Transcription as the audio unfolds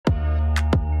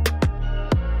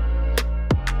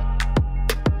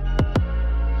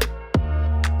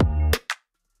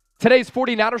Today's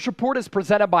 49ers report is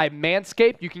presented by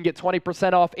Manscaped. You can get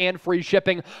 20% off and free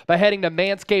shipping by heading to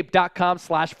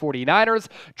manscaped.com/49ers.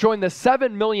 Join the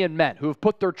 7 million men who have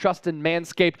put their trust in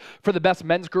Manscaped for the best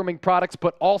men's grooming products.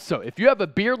 But also, if you have a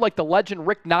beard like the legend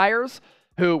Rick Nyers,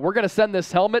 who we're going to send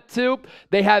this helmet to,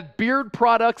 they have beard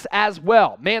products as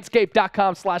well.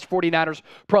 Manscaped.com/49ers,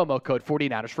 promo code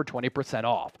 49ers for 20%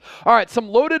 off. All right, some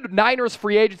loaded Niners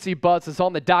free agency buzz is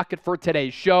on the docket for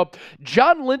today's show.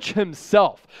 John Lynch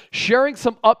himself sharing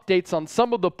some updates on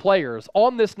some of the players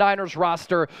on this Niners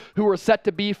roster who are set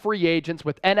to be free agents,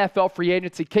 with NFL free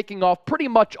agency kicking off pretty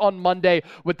much on Monday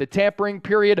with the tampering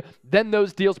period. Then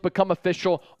those deals become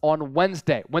official on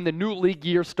Wednesday when the new league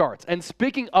year starts. And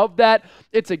speaking of that,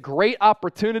 it's a great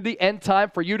opportunity and time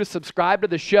for you to subscribe to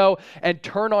the show and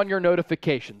turn on your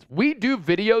notifications. We do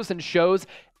videos and shows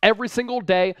every single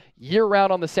day,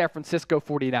 year-round on the San Francisco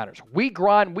 49ers. We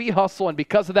grind, we hustle, and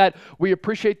because of that, we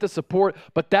appreciate the support,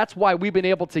 but that's why we've been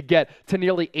able to get to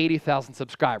nearly 80,000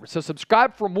 subscribers. So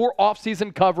subscribe for more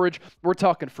off-season coverage. We're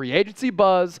talking free agency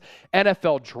buzz,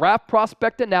 NFL draft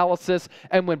prospect analysis,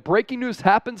 and when breaking news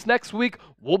happens next week,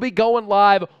 we'll be going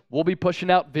live. We'll be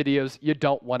pushing out videos. You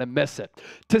don't want to miss it.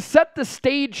 To set the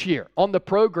stage here on the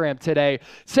program today,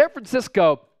 San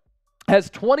Francisco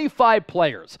has 25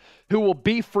 players who will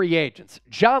be free agents.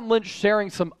 John Lynch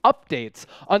sharing some updates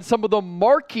on some of the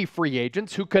marquee free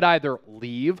agents who could either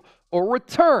leave or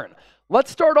return.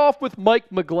 Let's start off with Mike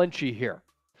McGlinchey here.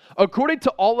 According to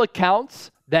all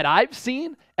accounts that I've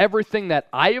seen, everything that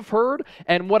I have heard,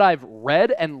 and what I've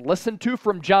read and listened to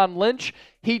from John Lynch,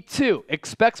 he too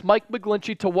expects Mike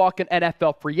McGlinchey to walk an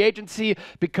NFL free agency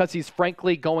because he's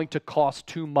frankly going to cost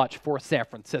too much for San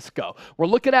Francisco. We're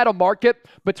looking at a market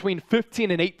between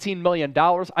 $15 and $18 million.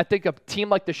 I think a team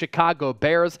like the Chicago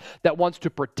Bears that wants to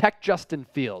protect Justin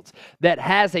Fields, that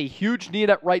has a huge need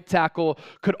at right tackle,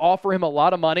 could offer him a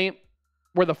lot of money,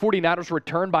 where the 49ers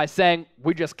return by saying,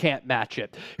 we just can't match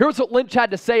it. Here's what Lynch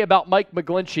had to say about Mike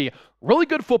McGlinchey. Really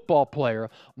good football player.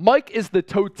 Mike is the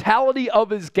totality of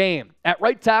his game. At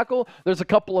right tackle, there's a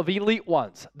couple of elite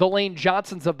ones, the Lane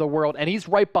Johnsons of the world, and he's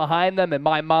right behind them in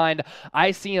my mind.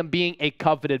 I see him being a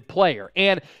coveted player.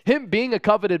 And him being a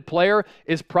coveted player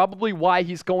is probably why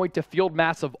he's going to field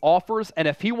massive offers. And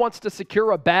if he wants to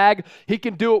secure a bag, he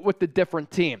can do it with a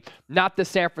different team, not the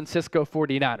San Francisco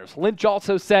 49ers. Lynch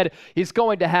also said he's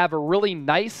going to have a really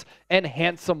nice and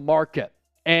handsome market.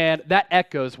 And that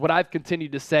echoes what I've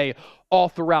continued to say all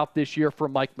throughout this year for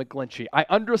Mike McGlinchey. I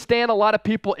understand a lot of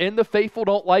people in the faithful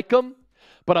don't like him,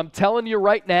 but I'm telling you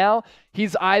right now,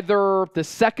 he's either the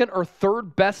second or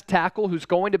third best tackle who's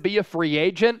going to be a free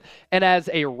agent. And as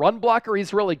a run blocker,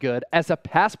 he's really good. As a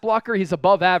pass blocker, he's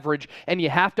above average. And you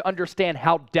have to understand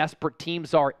how desperate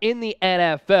teams are in the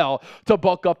NFL to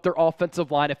bulk up their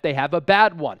offensive line if they have a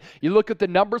bad one. You look at the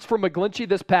numbers for McGlinchey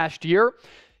this past year.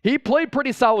 He played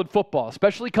pretty solid football,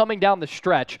 especially coming down the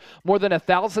stretch. More than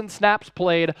 1,000 snaps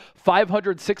played,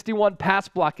 561 pass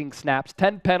blocking snaps,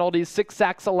 10 penalties, 6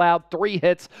 sacks allowed, 3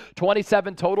 hits,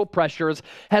 27 total pressures.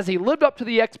 Has he lived up to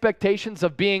the expectations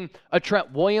of being a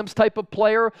Trent Williams type of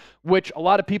player, which a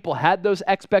lot of people had those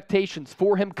expectations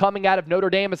for him coming out of Notre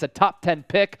Dame as a top 10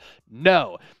 pick?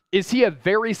 No. Is he a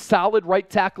very solid right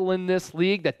tackle in this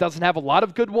league that doesn't have a lot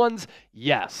of good ones?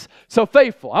 Yes. So,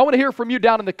 faithful, I want to hear from you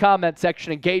down in the comment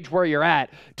section and gauge where you're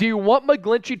at. Do you want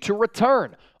McGlinchey to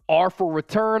return? R for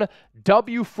return,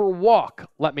 W for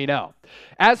walk. Let me know.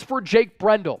 As for Jake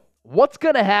Brendel, what's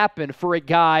going to happen for a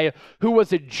guy who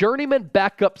was a journeyman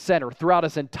backup center throughout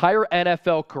his entire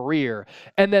NFL career,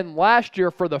 and then last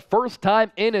year, for the first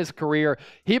time in his career,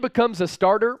 he becomes a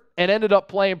starter and ended up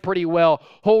playing pretty well,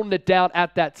 holding it down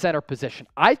at that center position?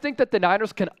 I think that the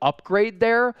Niners can upgrade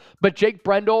there, but Jake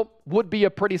Brendel would be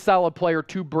a pretty solid player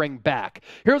to bring back.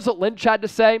 Here's what Lynch had to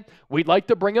say. We'd like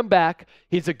to bring him back.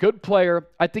 He's a good player.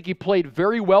 I think he played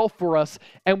very well for us,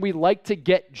 and we like to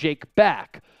get Jake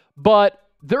back. But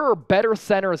there are better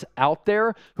centers out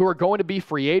there who are going to be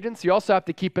free agents. You also have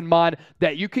to keep in mind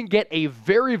that you can get a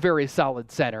very, very solid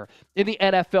center in the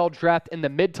NFL draft in the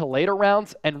mid to later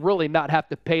rounds and really not have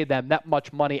to pay them that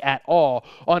much money at all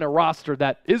on a roster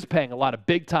that is paying a lot of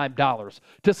big-time dollars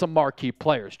to some marquee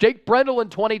players. Jake Brendel in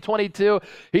 2022,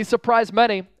 he surprised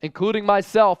many, including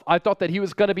myself. I thought that he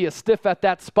was going to be a stiff at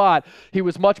that spot. He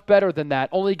was much better than that.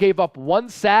 Only gave up 1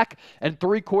 sack and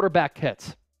 3 quarterback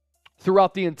hits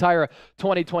throughout the entire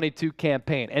 2022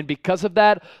 campaign. And because of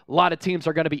that, a lot of teams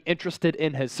are going to be interested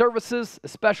in his services,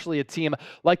 especially a team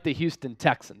like the Houston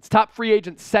Texans. Top free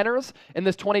agent centers in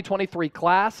this 2023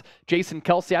 class, Jason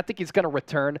Kelce, I think he's going to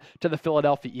return to the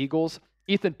Philadelphia Eagles.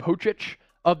 Ethan Pocic,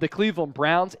 of the Cleveland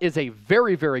Browns is a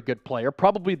very, very good player,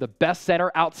 probably the best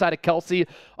center outside of Kelsey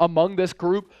among this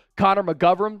group. Connor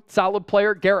McGovern, solid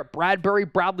player. Garrett Bradbury,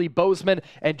 Bradley Bozeman,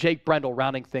 and Jake Brendel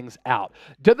rounding things out.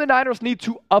 Do the Niners need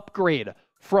to upgrade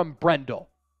from Brendel?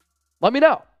 Let me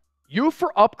know. U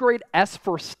for upgrade, S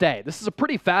for stay. This is a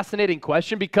pretty fascinating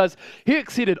question because he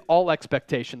exceeded all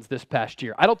expectations this past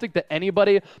year. I don't think that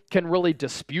anybody can really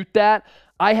dispute that.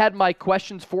 I had my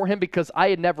questions for him because I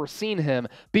had never seen him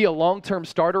be a long-term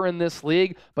starter in this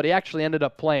league, but he actually ended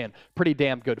up playing pretty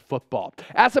damn good football.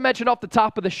 As I mentioned off the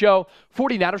top of the show,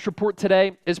 49ers Report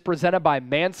today is presented by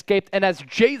Manscaped, and as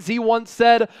Jay-Z once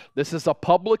said, this is a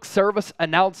public service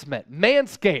announcement.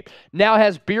 Manscaped now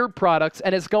has beard products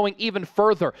and is going even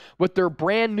further with their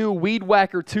brand new Weed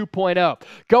Whacker 2.0.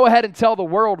 Go ahead and tell the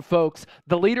world, folks,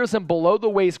 the leaders in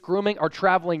below-the-waist grooming are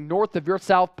traveling north of your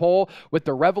South Pole with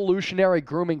the revolutionary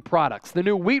grooming products. The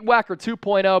new Weed Whacker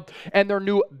 2.0 and their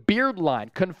new beard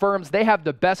line confirms they have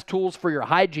the best tools for your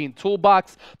hygiene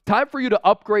toolbox. Time for you to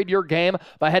upgrade your game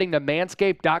by heading to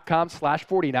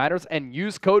manscaped.com/49ers and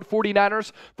use code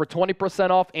 49ers for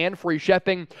 20% off and free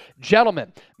shipping.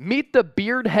 Gentlemen, meet the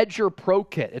Beard Hedger Pro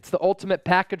Kit. It's the ultimate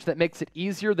package that makes it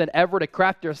easier than ever to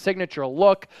craft your signature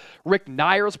look. Rick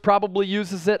Nyers probably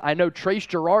uses it. I know Trace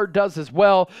Gerard does as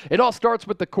well. It all starts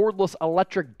with the cordless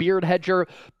electric beard hedger.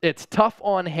 It's tough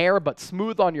on hair but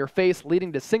smooth on your face,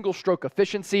 leading to single stroke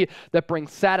efficiency that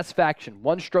brings satisfaction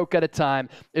one stroke at a time.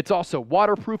 It's also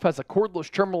waterproof, has a cordless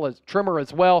trimmer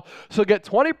as well. So get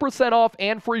 20% off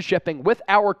and free shipping with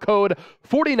our code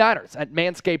 49ers at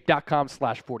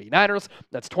manscaped.com/49ers.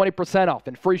 That's 20% off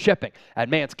and free shipping at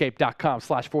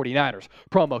manscaped.com/49ers.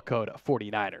 Promo code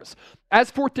 49ers. As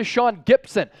for Tashaun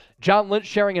Gipson, John Lynch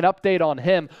sharing an update on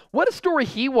him. What a story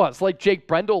he was, like Jake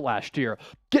Brendel last year.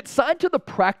 Get signed to the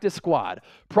practice squad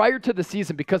prior to the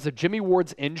season because of Jimmy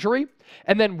Ward's injury,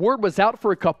 and then Ward was out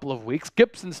for a couple of weeks.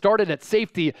 Gipson started at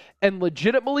safety and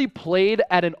legitimately played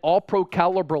at an all-pro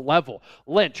caliber level.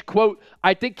 Lynch, quote,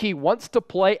 "I think he wants to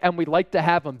play and we'd like to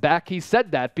have him back." He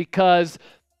said that because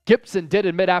Gipson did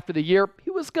admit after the year he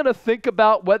was going to think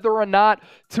about whether or not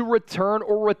to return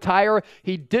or retire.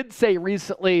 He did say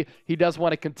recently he does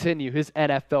want to continue his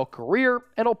NFL career,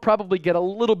 and he'll probably get a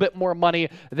little bit more money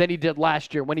than he did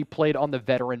last year when he played on the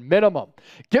veteran minimum.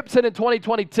 Gipson in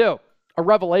 2022, a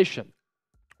revelation.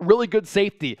 Really good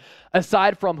safety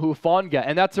aside from Hufanga,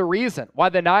 and that's a reason why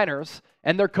the Niners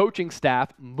and their coaching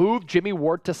staff moved Jimmy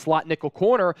Ward to slot nickel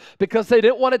corner because they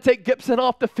didn't want to take Gipson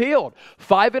off the field.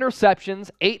 5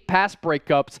 interceptions, 8 pass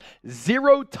breakups,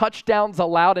 0 touchdowns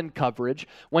allowed in coverage.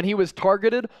 When he was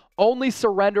targeted, only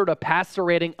surrendered a passer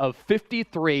rating of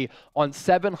 53 on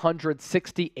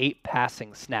 768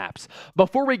 passing snaps.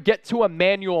 Before we get to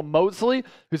Emmanuel Moseley,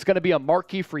 who's going to be a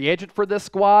marquee free agent for this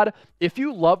squad, if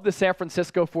you love the San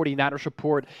Francisco 49ers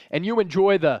Report and you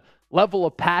enjoy the level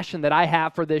of passion that I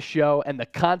have for this show and the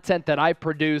content that I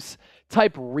produce,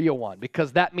 type real one,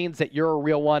 because that means that you're a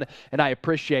real one, and I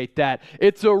appreciate that.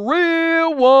 It's a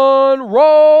real one,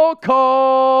 roll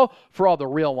call for all the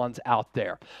real ones out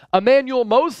there. Emmanuel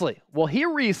Moseley, well, he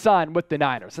re-signed with the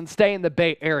Niners and stay in the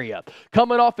Bay Area,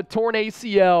 coming off a torn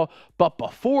ACL, but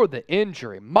before the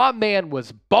injury, my man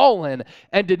was balling.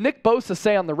 And did Nick Bosa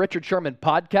say on the Richard Sherman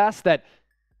podcast that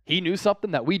he knew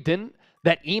something that we didn't?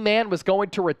 That E-Man was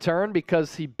going to return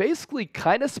because he basically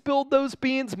kind of spilled those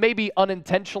beans, maybe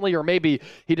unintentionally, or maybe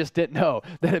he just didn't know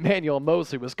that Emmanuel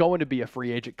Moseley was going to be a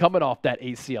free agent coming off that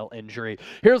ACL injury.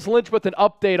 Here's Lynch with an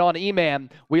update on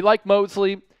E-Man. We like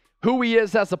Moseley, who he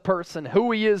is as a person,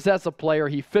 who he is as a player.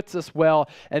 He fits us well,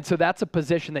 and so that's a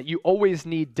position that you always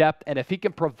need depth, and if he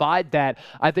can provide that,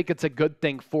 I think it's a good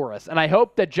thing for us. And I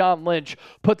hope that John Lynch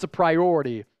puts a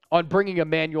priority on bringing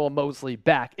Emmanuel Moseley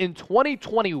back. In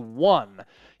 2021,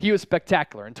 he was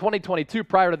spectacular. In 2022,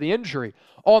 prior to the injury,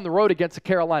 on the road against the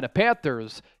Carolina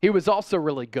Panthers, he was also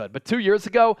really good. But 2 years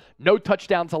ago, no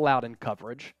touchdowns allowed in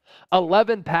coverage,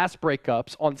 11 pass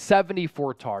breakups on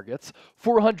 74 targets,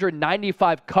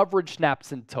 495 coverage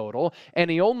snaps in total,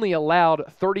 and he only allowed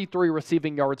 33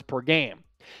 receiving yards per game.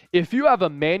 If you have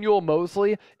Emmanuel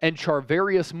Moseley and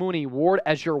Charvarius Mooney-Ward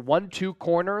as your 1-2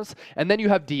 corners, and then you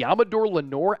have Diamador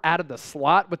Lenore out of the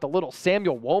slot with a little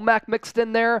Samuel Womack mixed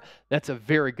in there, that's a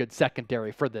very good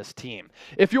secondary for this team.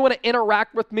 If you want to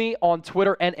interact with me on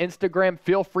Twitter and Instagram,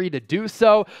 feel free to do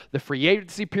so. The free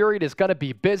agency period is going to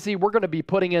be busy. We're going to be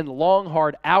putting in long,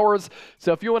 hard hours.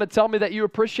 So if you want to tell me that you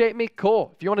appreciate me,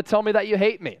 cool. If you want to tell me that you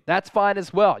hate me, that's fine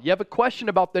as well. You have a question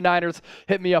about the Niners,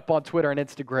 hit me up on Twitter and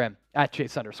Instagram at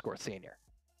Chase_Senior.